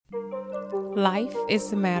Life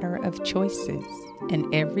is a matter of choices,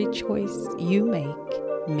 and every choice you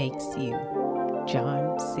make makes you.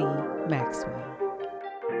 John C. Maxwell.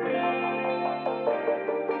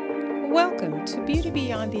 Welcome to Beauty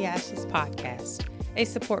Beyond the Ashes podcast, a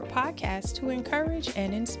support podcast to encourage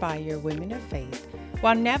and inspire women of faith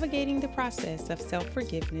while navigating the process of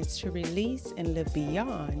self-forgiveness to release and live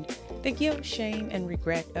beyond the guilt, shame, and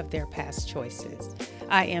regret of their past choices.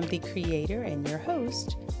 I am the creator and your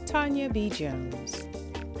host, Tanya B. Jones.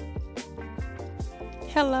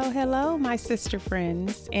 Hello, my sister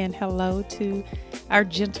friends, and hello to our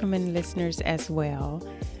gentlemen listeners as well.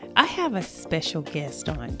 I have a special guest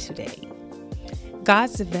on today.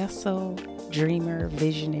 God's vessel, dreamer,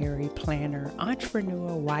 visionary, planner,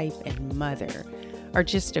 entrepreneur, wife, and mother are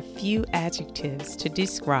just a few adjectives to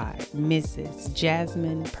describe Mrs.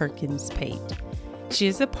 Jasmine Perkins Pate. She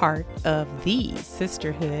is a part of the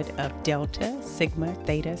Sisterhood of Delta Sigma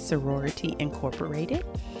Theta Sorority Incorporated.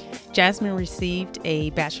 Jasmine received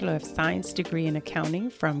a Bachelor of Science degree in accounting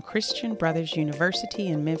from Christian Brothers University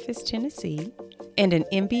in Memphis, Tennessee, and an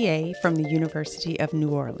MBA from the University of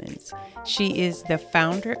New Orleans. She is the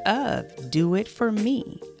founder of Do It For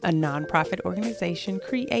Me, a nonprofit organization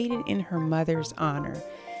created in her mother's honor.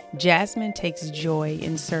 Jasmine takes joy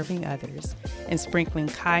in serving others and sprinkling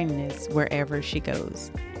kindness wherever she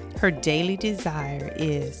goes. Her daily desire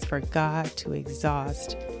is for God to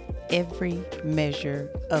exhaust every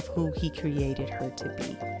measure of who He created her to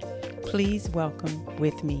be. Please welcome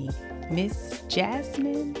with me, Miss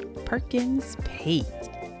Jasmine Perkins Pate.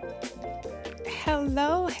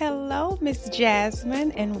 Hello, Miss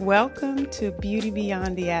Jasmine, and welcome to Beauty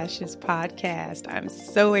Beyond the Ashes podcast. I'm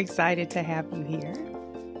so excited to have you here.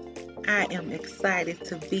 I am excited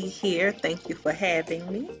to be here. Thank you for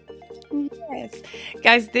having me. Yes.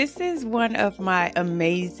 Guys, this is one of my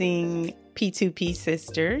amazing P2P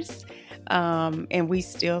sisters, and we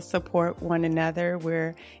still support one another.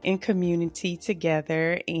 We're in community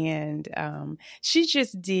together, and she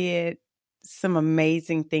just did some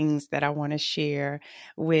amazing things that I want to share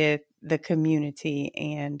with the community,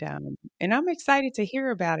 and I'm excited to hear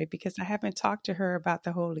about it because I haven't talked to her about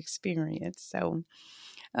the whole experience. So,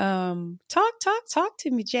 talk to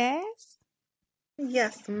me, Jazz.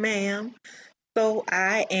 Yes, ma'am. So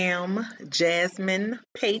I am Jasmine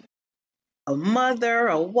Pate, a mother,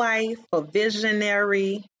 a wife, a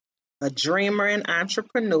visionary, a dreamer, and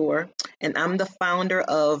entrepreneur, and I'm the founder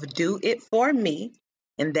of Do It For Me,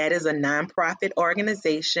 and that is a nonprofit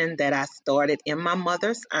organization that I started in my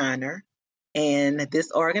mother's honor. And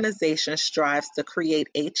this organization strives to create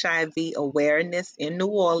HIV awareness in New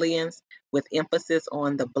Orleans with emphasis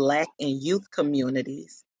on the Black and youth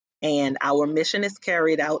communities. And our mission is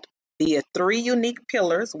carried out via three unique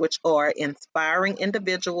pillars, which are inspiring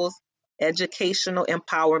individuals, educational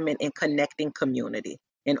empowerment, and connecting community.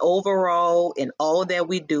 And overall, in all that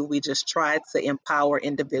we do, we just try to empower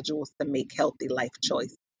individuals to make healthy life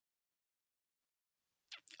choices.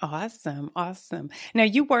 Awesome. Now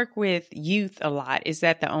you work with youth a lot. Is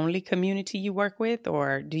that the only community you work with,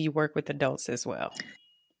 or do you work with adults as well?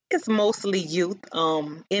 It's mostly youth.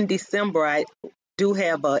 In December, I do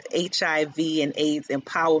have a HIV and AIDS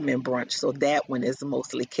empowerment brunch, so that one is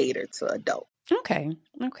mostly catered to adults.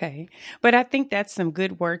 Okay. But I think that's some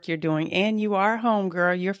good work you're doing. And you are a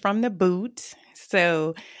homegirl. You're from the boot.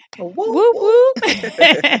 So Whoop, whoop whoop.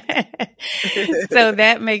 So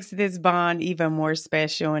that makes this bond even more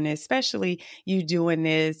special, and especially you doing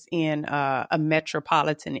this in a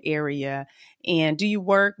metropolitan area. And do you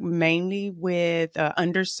work mainly with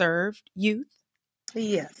underserved youth?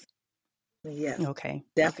 Yes, yes, Okay.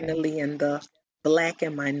 definitely in the Black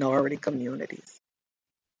and minority communities.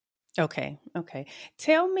 Okay.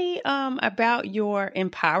 Tell me about your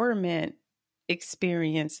empowerment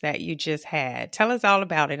experience that you just had. Tell us all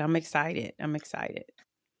about it. I'm excited.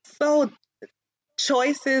 So,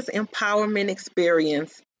 Choices Empowerment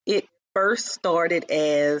Experience, it first started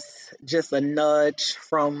as just a nudge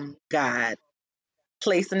from God,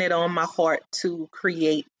 placing it on my heart to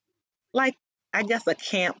create, like, I guess, a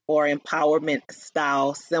camp or empowerment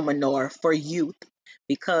style seminar for youth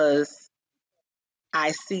because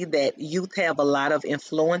I see that youth have a lot of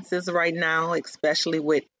influences right now, especially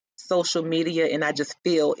with social media. And I just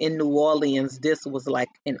feel in New Orleans, this was like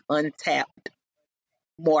an untapped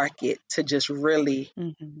market to just really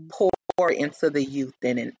Hmm. pour into the youth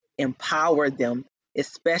and empower them,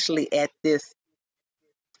 especially at this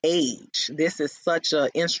age. This is such an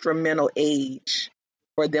instrumental age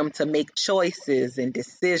for them to make choices and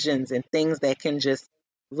decisions and things that can just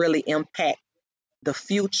really impact the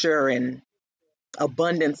future and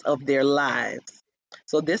abundance of their lives.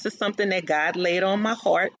 So this is something that God laid on my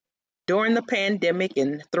heart. during the pandemic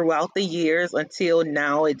and throughout the years until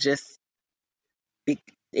now, it just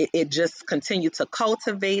continued to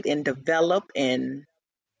cultivate and develop, and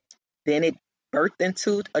then it birthed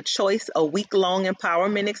into a choice, a week-long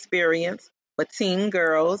empowerment experience for teen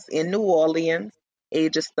girls in New Orleans,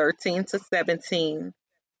 ages 13 to 17,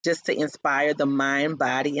 just to inspire the mind,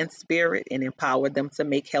 body, and spirit and empower them to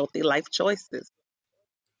make healthy life choices.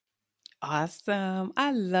 Awesome.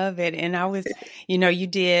 I love it. And you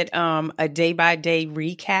did a day by day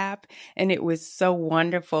recap, and it was so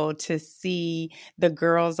wonderful to see the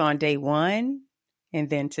girls on day 1 and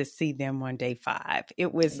then to see them on day 5.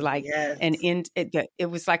 It was like an Yes, in it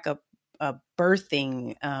was like a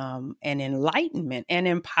birthing and enlightenment and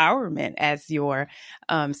empowerment, as your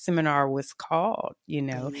seminar was called,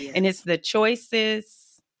 and yes, it's the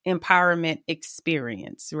Choices Empowerment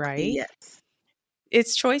Experience, right? yes.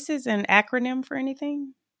 Is choices an acronym for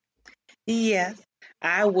anything? Yes,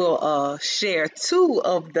 I will share two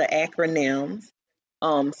of the acronyms.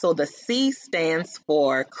 So the C stands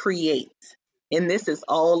for create, and this is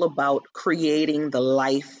all about creating the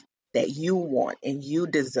life that you want and you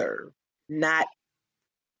deserve, not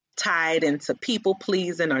tied into people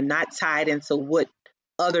pleasing or not tied into what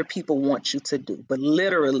other people want you to do, but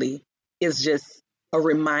literally is just a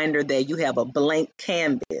reminder that you have a blank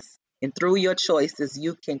canvas. And through your choices,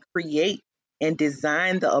 you can create and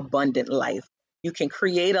design the abundant life. You can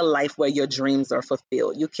create a life where your dreams are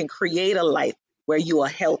fulfilled. You can create a life where you are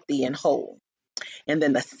healthy and whole. And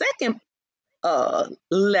then the second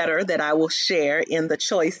letter that I will share in the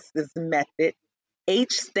choices method,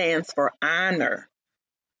 H stands for honor.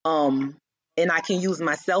 Um, and I can use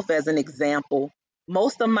myself as an example.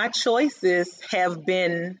 Most of my choices have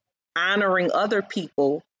been honoring other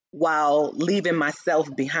people while leaving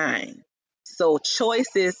myself behind. So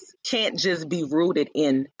choices can't just be rooted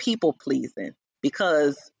in people pleasing,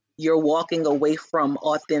 because you're walking away from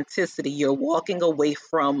authenticity. You're walking away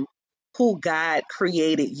from who God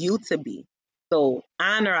created you to be. So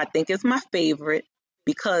honor, I think, is my favorite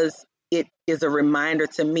because it is a reminder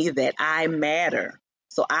to me that I matter.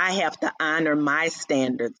 So I have to honor my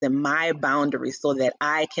standards and my boundaries so that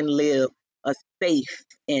I can live a safe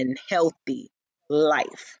and healthy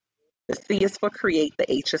life. The C is for create,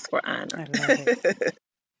 the H is for honor. I love it.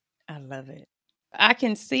 I love it. I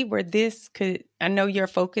can see where this could, I know your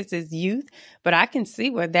focus is youth, but I can see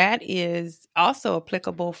where that is also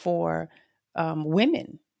applicable for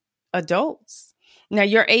women, adults. Now,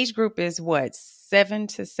 your age group is what, 7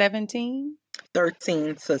 to 17?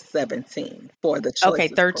 13 to 17 for the Okay,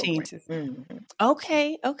 choices 13 program. to. Mhm.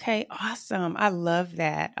 Okay, awesome. I love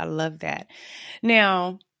that. I love that.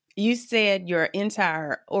 Now, you said your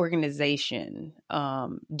entire organization,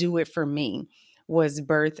 Do It For Me, was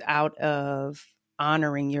birthed out of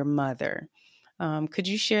honoring your mother. Could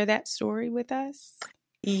you share that story with us?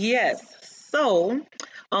 Yes. So,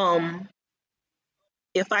 um,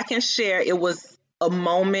 if I can share, it was a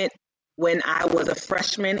moment when I was a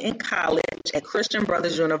freshman in college at Christian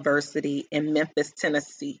Brothers University in Memphis,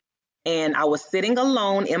 Tennessee. And I was sitting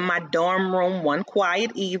alone in my dorm room one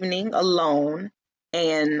quiet evening alone,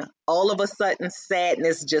 and all of a sudden,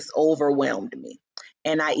 sadness just overwhelmed me.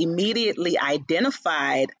 And I immediately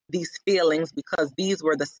identified these feelings because these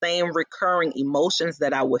were the same recurring emotions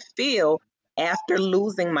that I would feel after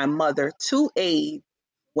losing my mother to AIDS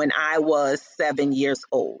when I was 7 years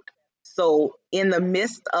old. So, in the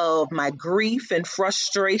midst of my grief and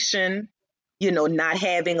frustration, not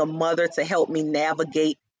having a mother to help me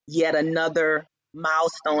navigate yet another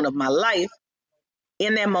milestone of my life,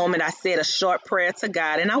 in that moment, I said a short prayer to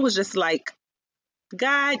God. And I was just like,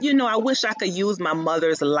 God, I wish I could use my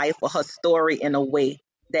mother's life or her story in a way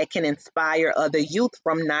that can inspire other youth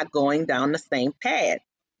from not going down the same path.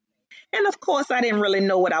 And of course, I didn't really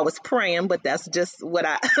know what I was praying, but that's just what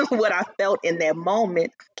I what I felt in that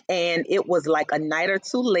moment. And it was like a night or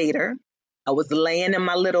two later, I was laying in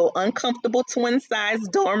my little uncomfortable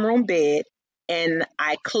twin-sized dorm room bed, and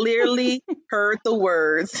I clearly heard the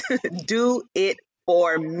words, "Do it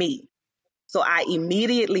for me." So I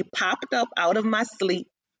immediately popped up out of my sleep,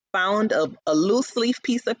 found a loose leaf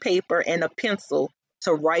piece of paper and a pencil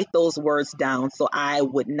to write those words down so I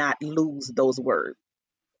would not lose those words.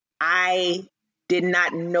 I did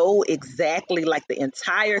not know exactly like the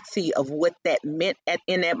entirety of what that meant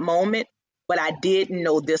in that moment, but I did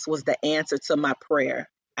know this was the answer to my prayer.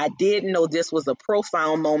 I did know this was a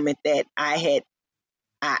profound moment that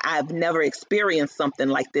I've never experienced something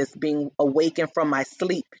like this, being awakened from my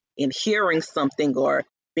sleep and hearing something or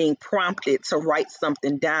being prompted to write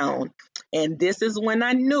something down. And this is when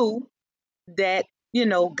I knew that,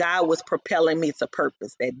 God was propelling me to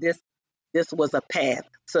purpose, that this was a path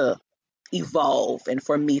to evolve and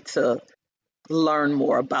for me to learn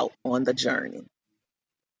more about on the journey.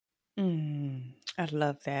 I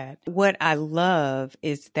love that. What I love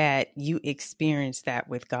is that you experience that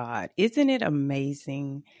with God. Isn't it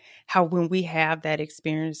amazing how when we have that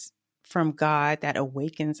experience from God, that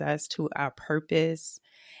awakens us to our purpose?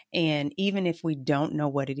 And even if we don't know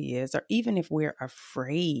what it is, or even if we're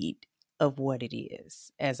afraid of what it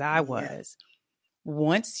is, as I Yes. was,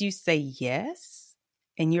 once you say yes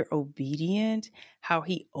and you're obedient, how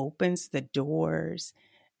he opens the doors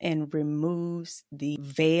and removes the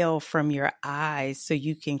veil from your eyes so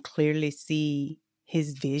you can clearly see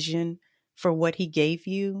his vision for what he gave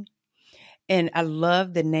you. And I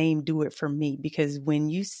love the name Do It For Me, because when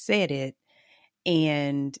you said it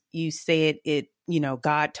and you said it,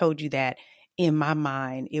 God told you that, in my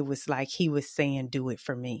mind, it was like he was saying, do it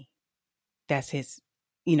for me. That's his,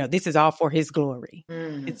 this is all for his glory.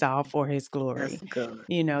 Mm, It's all for his that's glory,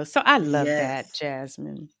 good. So I love that, Yes.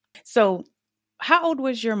 Jasmine. So how old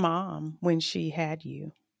was your mom when she had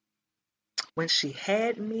you? When she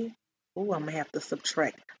had me, oh, I'm gonna have to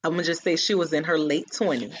subtract. I'm gonna just say she was in her late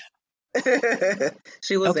 20s.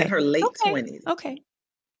 She was in Okay. her late Okay. 20s. Okay.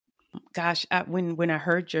 Gosh, when I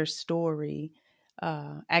heard your story,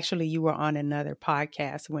 actually you were on another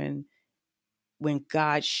podcast when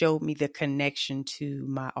God showed me the connection to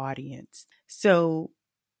my audience. So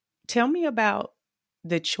tell me about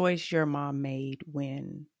the choice your mom made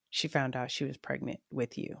when she found out she was pregnant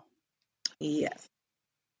with you. Yes.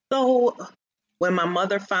 So when my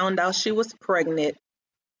mother found out she was pregnant,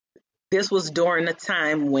 this was during a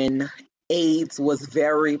time when AIDS was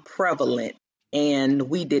very prevalent and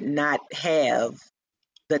we did not have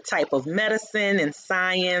the type of medicine and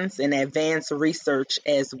science and advanced research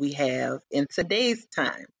as we have in today's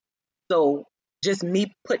time. So just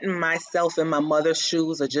me putting myself in my mother's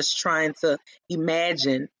shoes or just trying to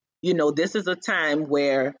imagine, this is a time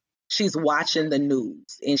where she's watching the news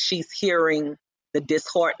and she's hearing the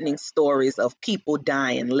disheartening stories of people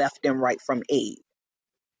dying left and right from AIDS.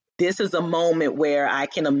 This is a moment where I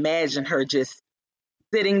can imagine her just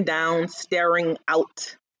sitting down, staring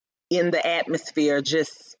out in the atmosphere,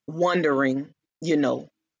 just wondering,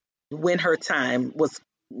 when her time was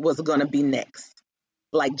going to be next.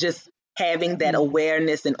 Like just having that Mm,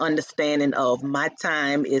 awareness and understanding of my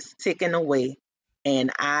time is ticking away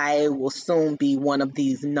and I will soon be one of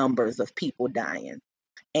these numbers of people dying.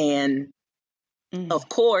 And mm, of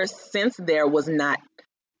course, since there was not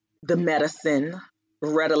the medicine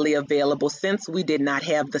readily available, since we did not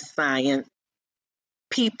have the science,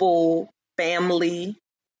 people, family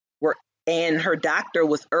were, and her doctor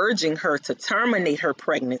was urging her to terminate her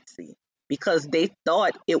pregnancy because they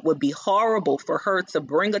thought it would be horrible for her to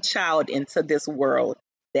bring a child into this world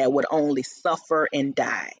that would only suffer and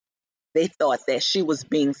die. They thought that she was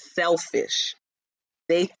being selfish.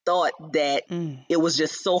 They thought that mm, it was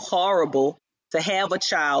just so horrible to have a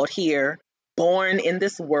child here born in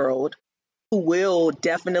this world who will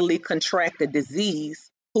definitely contract a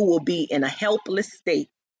disease, who will be in a helpless state,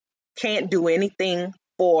 can't do anything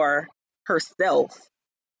for herself.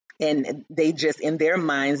 And they just, in their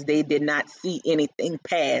minds, they did not see anything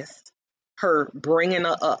past her bringing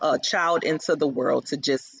a child into the world to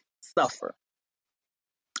just suffer.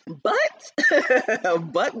 But,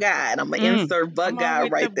 but God, I'm going to mm. insert but Come on God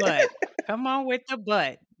with the right there. butt. Come on with the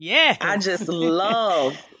butt. I Yes. just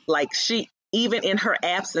love, like, she, even in her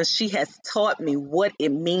absence, she has taught me what it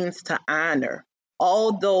means to honor.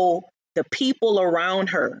 Although the people around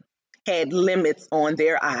her had limits on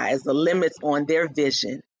their eyes, the limits on their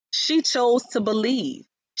vision, she chose to believe.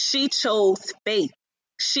 She chose faith.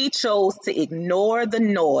 She chose to ignore the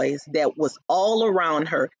noise that was all around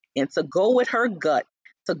her and to go with her gut,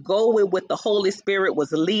 to go with what the Holy Spirit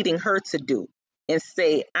was leading her to do and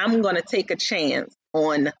say, I'm going to take a chance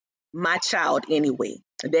on my child anyway,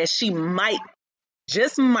 that she might,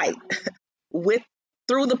 just might, with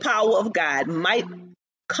through the power of God, might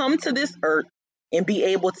come to this earth and be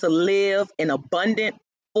able to live an abundant,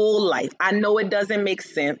 full life. I know it doesn't make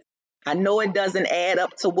sense. I know it doesn't add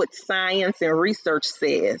up to what science and research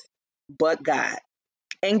says, but God.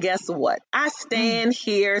 And guess what? I Mm. stand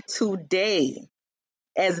here today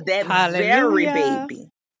as that very Hallelujah. baby.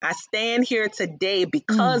 I stand here today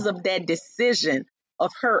because Mm, of that decision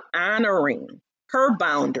of her honoring her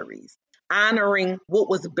boundaries, honoring what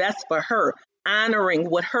was best for her, honoring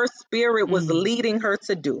what her spirit was mm, leading her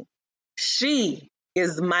to do. She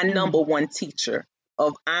is my number mm, one teacher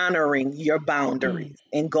of honoring your mm. boundaries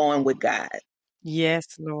and going with God. Yes,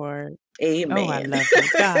 Lord. Oh, I Amen. love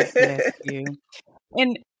it. God bless you.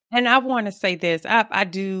 And And I want to say this. I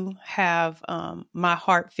do have, my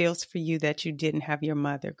heart feels for you that you didn't have your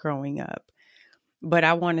mother growing up. But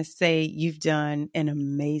I want to say you've done an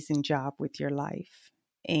amazing job with your life.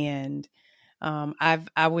 And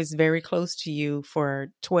I was very close to you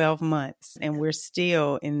for 12 months, and we're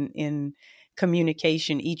still in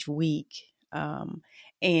communication each week.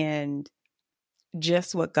 And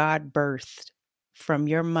just what God birthed from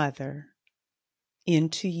your mother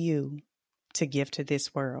into you to give to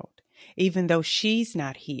this world, even though she's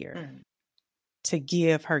not here to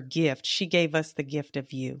give her gift, she gave us the gift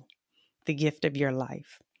of you, the gift of your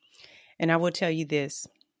life. And I will tell you this.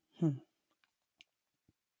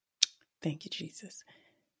 Thank you, Jesus.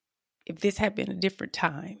 If this had been a different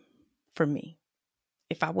time for me,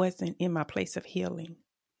 if I wasn't in my place of healing,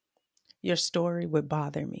 your story would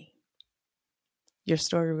bother me. Your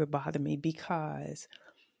story would bother me because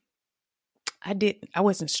I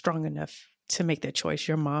wasn't strong enough to make the choice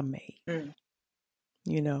your mom made,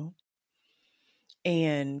 you know?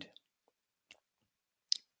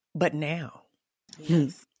 But now,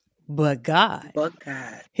 Yes. But God, But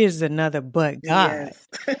God. Here's another but God.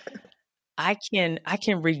 Yes. I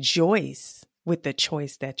can rejoice with the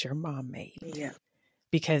choice that your mom made. Yeah.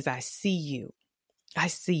 Because I see you. I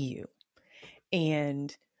see you.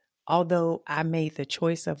 And although I made the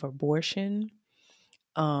choice of abortion,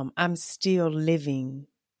 I'm still living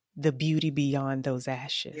the beauty beyond those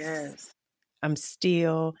ashes. Yes.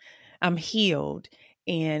 I'm healed,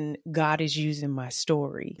 and God is using my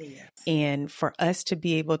story. Yes. And for us to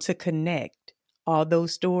be able to connect, although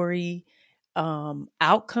story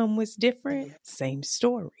outcome was different, Yes. same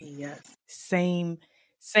story. Yes. Same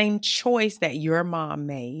choice that your mom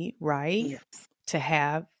made, right? Yes. To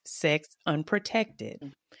have sex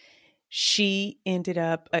unprotected. She ended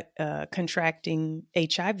up contracting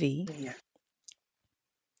HIV. Yeah.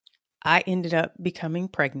 I ended up becoming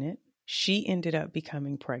pregnant. She ended up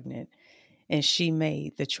becoming pregnant, and she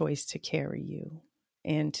made the choice to carry you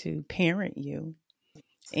and to parent you.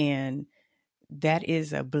 And that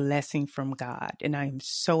is a blessing from God. And I am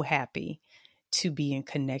so happy to be in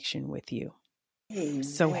connection with you. Amen.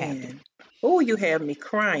 So happy. Oh, you have me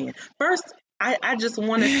crying. First, I just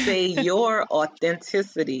want to say your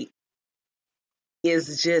authenticity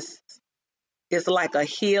is it's like a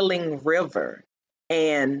healing river.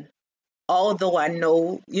 And although I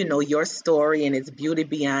know, your story and it's beauty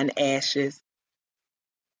beyond ashes,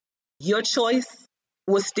 your choice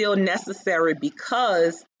was still necessary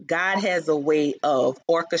because God has a way of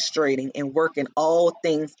orchestrating and working all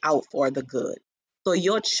things out for the good. So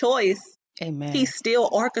your choice, Amen. He's still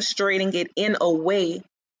orchestrating it in a way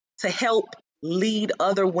to help lead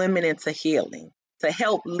other women into healing, to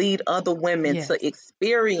help lead other women to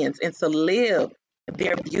experience and to live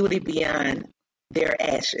their beauty beyond their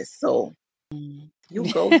ashes. So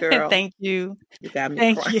you go, girl. Thank you. You got me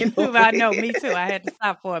Thank crying. you. I know, me too. I had to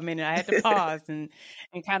stop for a minute. I had to pause and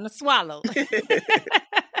kind of swallow.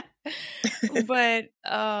 But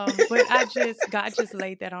God just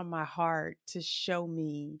laid that on my heart to show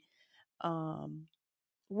me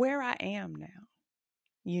where I am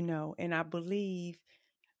now, and I believe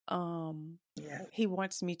He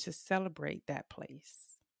wants me to celebrate that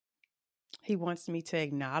place. He wants me to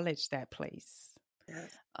acknowledge that place.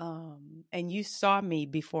 Yes. And you saw me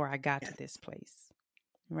before I got to this place,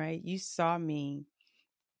 right? You saw me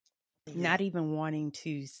not even wanting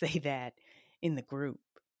to say that in the group,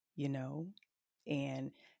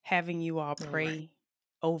 and having you all pray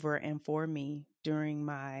over and for me during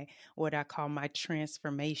what I call my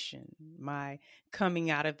transformation, my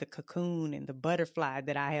coming out of the cocoon and the butterfly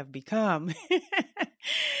that I have become.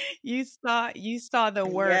 You saw the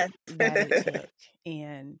work that it took,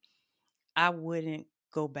 and I wouldn't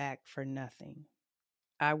go back for nothing.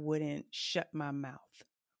 I wouldn't shut my mouth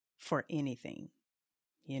for anything,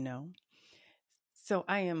 So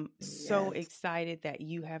I am so excited that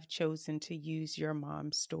you have chosen to use your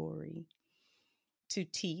mom's story to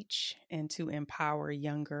teach and to empower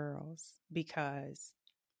young girls, because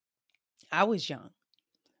I was young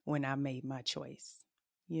when I made my choice,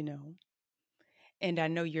 and I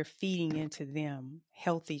know you're feeding into them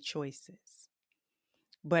healthy choices.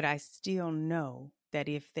 But I still know that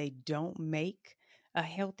if they don't make a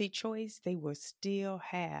healthy choice, they will still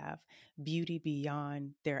have beauty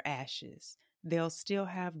beyond their ashes. They'll still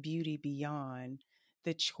have beauty beyond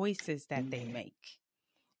the choices that they make.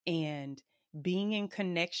 And being in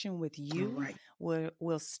connection with you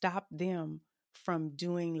will stop them from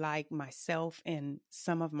doing like myself and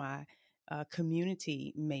some of my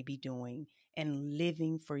community may be doing, and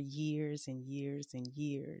living for years and years and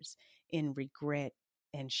years in regret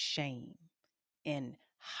and shame and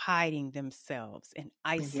hiding themselves and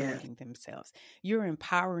Yes. isolating themselves. You're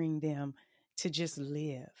empowering them to just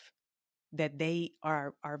live, that they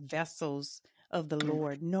are vessels of the Mm.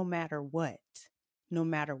 Lord no matter what, no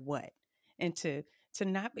matter what. And to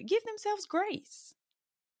not give themselves grace.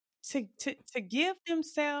 To give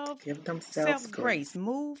themselves Give themselves selves grace, grace.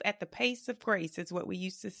 move at the pace of grace is what we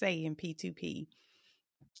used to say in P2P.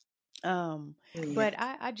 But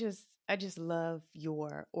Yes. I just love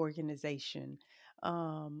your organization.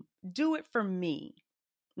 Do it for me.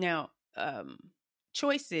 Now,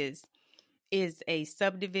 choices is a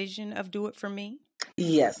subdivision of do it for me.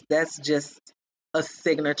 Yes, that's just a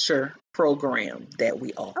signature program that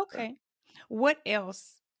we offer. Okay. What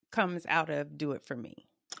else comes out of do it for me?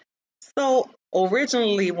 So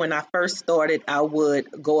originally, when I first started, I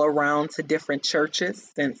would go around to different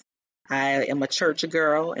churches since I am a church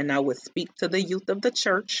girl, and I would speak to the youth of the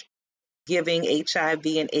church, giving HIV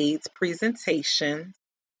and AIDS presentations.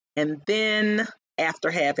 And then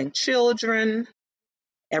after having children,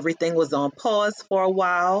 everything was on pause for a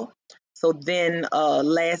while. So then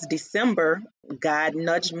last December, God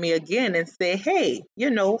nudged me again and said, hey,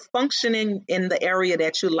 functioning in the area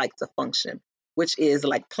that you like to function, which is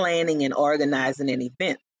like planning and organizing an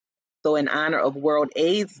event. So, in honor of World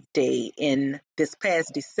AIDS Day in this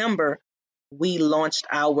past December, we launched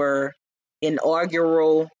our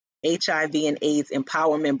inaugural HIV and AIDS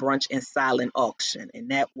empowerment brunch and silent auction, and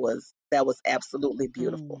that was absolutely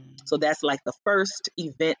beautiful. Mm. So that's like the first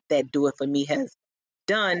event that Do It For Me has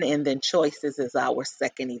done, and then Choices is our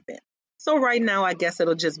second event. So right now, I guess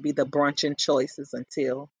it'll just be the brunch and Choices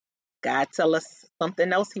until God tell us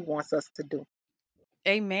something else He wants us to do.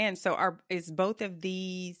 Amen. So is both of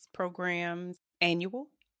these programs annual?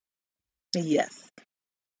 Yes.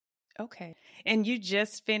 Okay. And you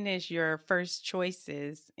just finished your first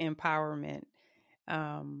choices empowerment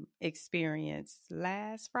experience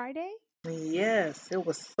last Friday? Yes, it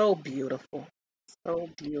was so beautiful. So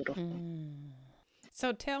beautiful. Mm.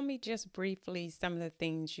 So tell me just briefly some of the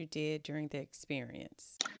things you did during the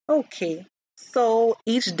experience. Okay. So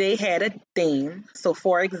each day had a theme. So,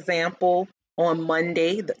 for example, on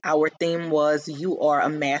Monday, our theme was You Are a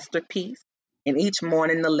Masterpiece. And each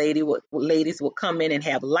morning, the ladies would come in and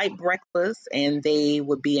have light breakfast, and they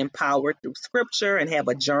would be empowered through scripture and have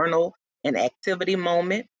a journal and activity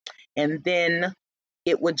moment. And then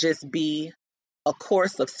it would just be a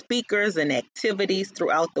course of speakers and activities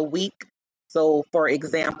throughout the week. So, for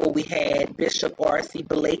example, we had Bishop R.C.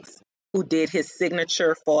 Blakes, who did his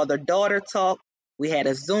signature father daughter talk. We had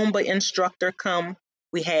a Zumba instructor come.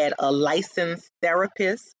 We had a licensed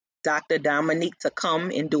therapist, Dr. Dominique, to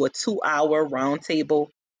come and do a 2-hour roundtable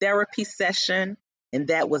therapy session. And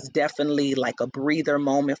that was definitely like a breather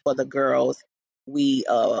moment for the girls. We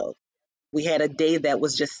we had a day that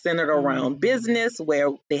was just centered around Mm. business, where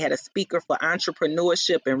they had a speaker for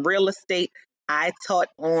entrepreneurship and real estate. I taught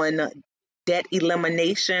on debt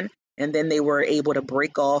elimination, and then they were able to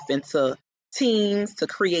break off into teams to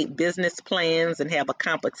create business plans and have a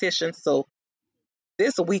competition. So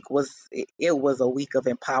this week was a week of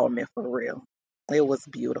empowerment for real. It was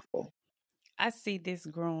beautiful. I see this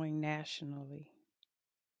growing nationally.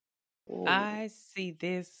 Ooh, I see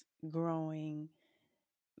this growing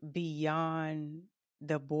beyond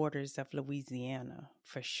the borders of Louisiana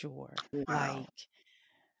for sure. wow.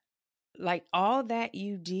 Like all that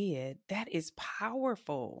you did, that is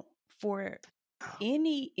powerful for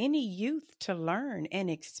any youth to learn and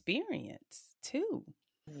experience too.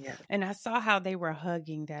 Yes, And I saw how they were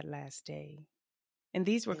hugging that last day. And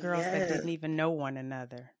these were girls that yes. didn't even know one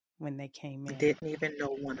another when they came We in. didn't even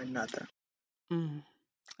know one another. Mm,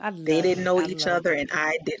 I They love didn't it. know I each love other, it. and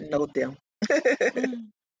I didn't know them. Mm.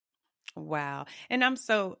 Wow. And I'm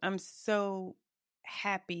so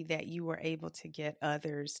happy that you were able to get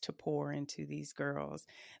others to pour into these girls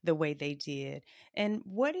the way they did. And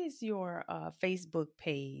what is your Facebook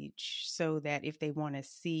page so that if they want to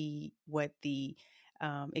see what the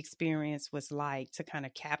experience was like to kind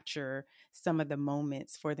of capture some of the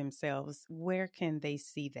moments for themselves, where can they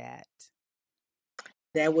see that?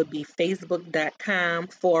 That would be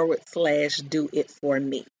facebook.com/do it for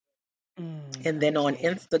me. And then on Okay.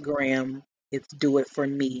 Instagram, it's do it for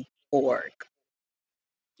me.org.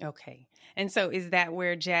 Okay. And so is that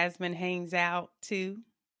where Jasmine hangs out too?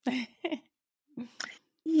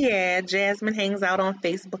 Yeah, Jasmine hangs out on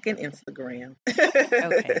Facebook and Instagram.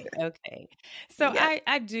 Okay, okay. So Yes.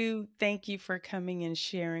 I do thank you for coming and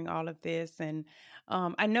sharing all of this, and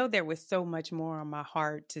I know there was so much more on my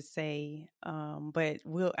heart to say, but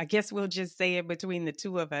I guess we'll just say it between the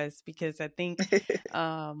two of us because I think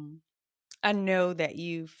um, I know that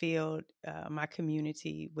you filled my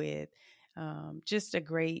community with Just a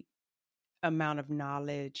great amount of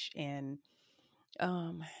knowledge and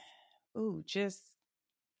um, ooh, just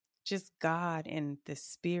God and the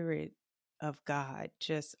Spirit of God,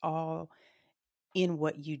 just all in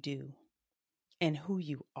what you do and who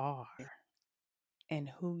you are and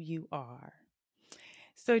who you are.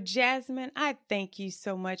 So, Jasmine, I thank you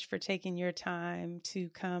so much for taking your time to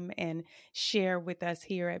come and share with us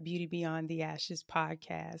here at Beauty Beyond the Ashes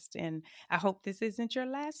podcast. And I hope this isn't your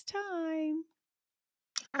last time.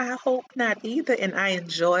 I hope not either, and I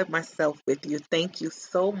enjoyed myself with you. Thank you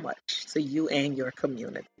so much to you and your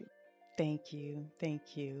community. Thank you.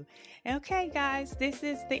 Thank you. Okay, guys, this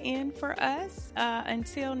is the end for us.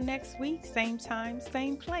 Until next week, same time,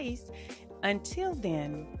 same place. Until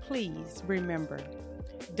then, please remember,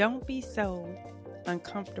 don't be so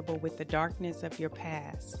uncomfortable with the darkness of your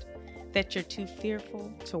past that you're too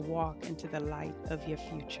fearful to walk into the light of your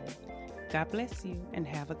future. God bless you and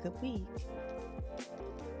have a good week.